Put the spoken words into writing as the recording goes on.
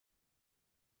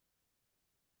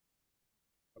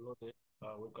Hello there.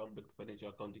 Welcome back to Financial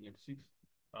Accounting at 6.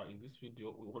 In this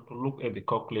video, we want to look at the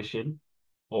calculation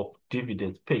of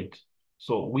dividends paid.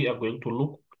 So we are going to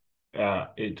look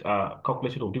at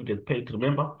calculation of dividends paid.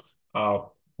 Remember,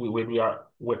 when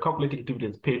we're calculating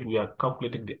dividends paid, we are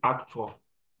calculating the actual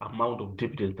amount of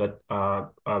dividends that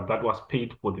was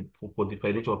paid for the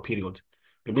financial period.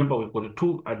 Remember, we've got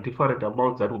two different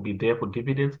amounts that will be there for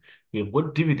dividends. We've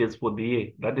got dividends for the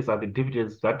year. That is the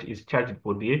dividends that is charged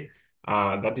for the year.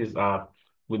 That is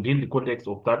within the context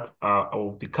of that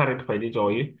of the current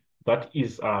financial year. That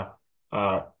is uh,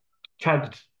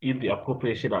 charged in the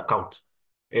appropriation account.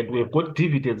 And we've got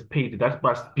dividends paid that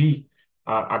must be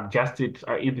adjusted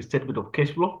in the statement of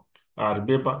cash flow.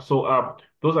 Remember, so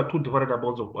those are two different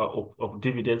amounts of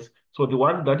dividends. So the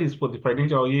one that is for the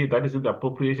financial year that is in the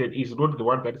appropriation is not the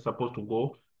one that is supposed to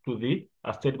go to the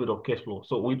statement of cash flow.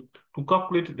 So we to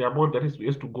calculate the amount that is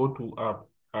to go to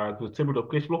the statement of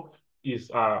cash flow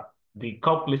is the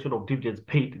calculation of dividends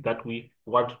paid that we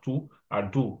want to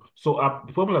do. So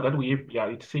the formula that we have, yeah,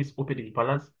 it says opening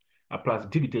balance plus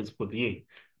dividends for the year.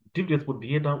 Dividends for the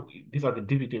year now, these are the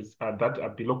dividends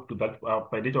that belong to that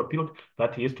financial period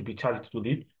that has to be charged to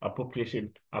the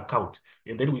appropriation account.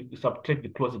 And then we subtract the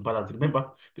closing balance. Remember,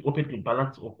 the opening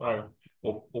balance of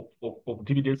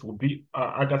dividends will be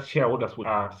under shareholders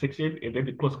section, and then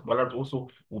the closing balance also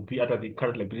will be under the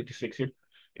current liability section.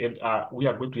 And we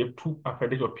are going to have two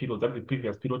financial periods, that's the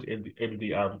previous period and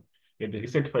the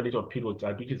recent financial period,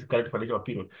 which is the current financial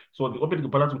period. So the opening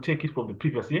balance will take it from the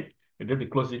previous year and then the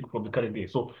closing from the current year.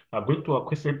 So going to our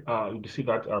question, you see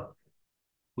that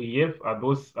we have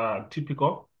those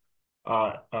typical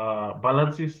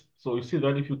balances. So you see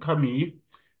that if you come in,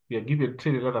 we are given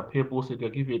trade and other payables, and we are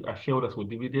given shareholders for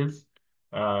dividends,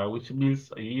 which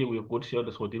means here we have got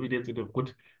shareholders for dividends, and we've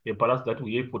got a balance that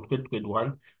we have for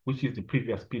 2021, which is the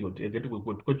previous period, and then we've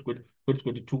got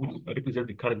 2022, which represents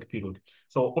the current period.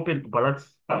 So open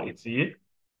balance, it's here.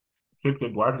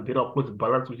 2021, then our closing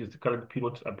balance, which is the current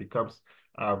period, becomes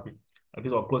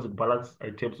this our closing balance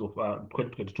in terms of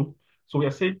 2022. So we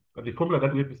are saying the formula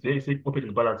that we have is there is saying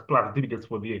opening balance plus dividends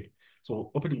for the year.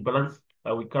 So opening balance,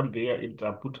 we come there and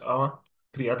put our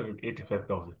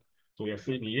 385,000. So we are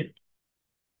saying here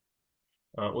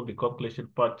on the calculation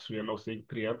part, we are now saying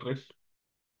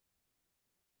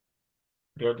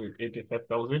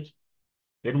 385,000.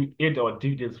 Then we add our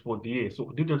dividends for the year. So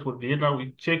dividends for the year, now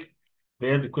we check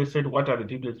there the question, what are the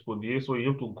dividends for the year? So you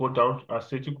have to go down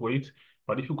searching for it.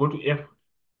 But if you go to F,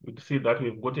 you see that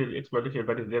we've got an explanation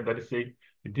that is there that is saying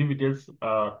the dividends,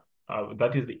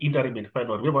 that is the interim and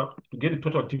final. Remember, to get the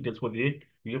total dividends for the year,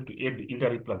 you have to add the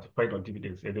interim plus the final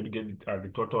dividends, and then you get the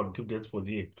total dividends for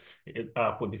the year. And,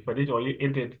 for the financial year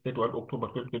ended 31 October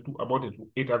 2022, amounted to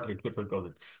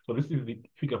 825,000. So this is the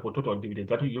figure for total dividends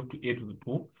that we have to add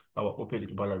to our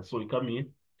opening balance. So we come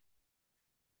in,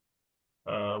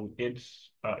 we add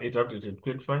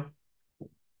 825.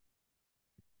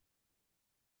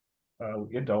 We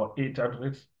get our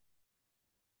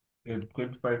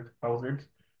 825,000.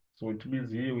 So it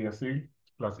means here we are saying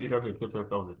plus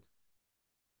 825,000.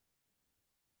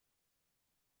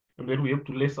 And then we have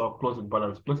to less our closing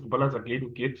balance. Closing balance again,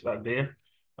 we get there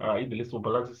in the list of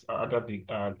balances under the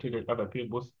trade and other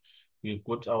payables. We've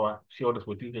got our shareholders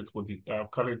for dividends for the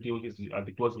current year, which is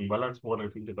the closing balance,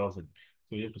 450,000.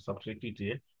 So you have to subtract it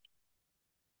here.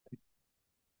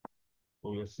 So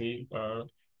we are saying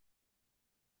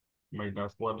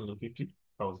minus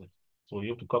 150,000. So you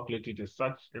have to calculate it as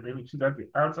such, and then you see that the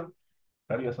answer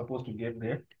that you are supposed to get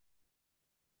there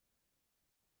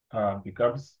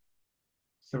becomes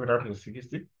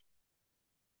 760.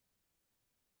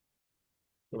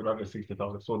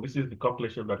 760,000. So this is the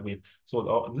calculation that we,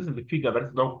 so this is the figure that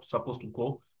is now supposed to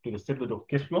go to the statement of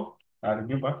cash flow. And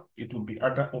remember, it will be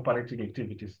under operating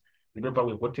activities. Remember,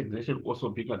 we've got taxation also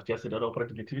being adjusted under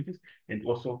operating activities, and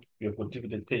also we have got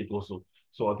dividend paid also.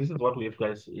 So this is what we have,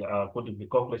 guys, according to the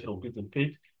calculation of dividend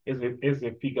paid as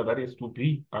a figure that is to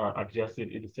be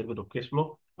adjusted in the statement of cash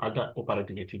flow under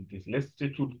operating activities. Let's stay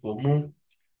tuned for more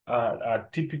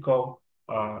typical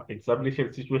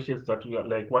examination situations that we are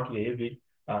like what we're having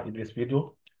in this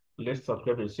video. Let's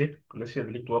subscribe and share. Let's share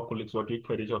the link to our colleagues who are doing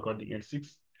financial accounting and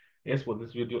 6. As for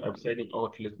this video, I'm signing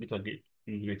out. Let's meet again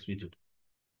in the next video.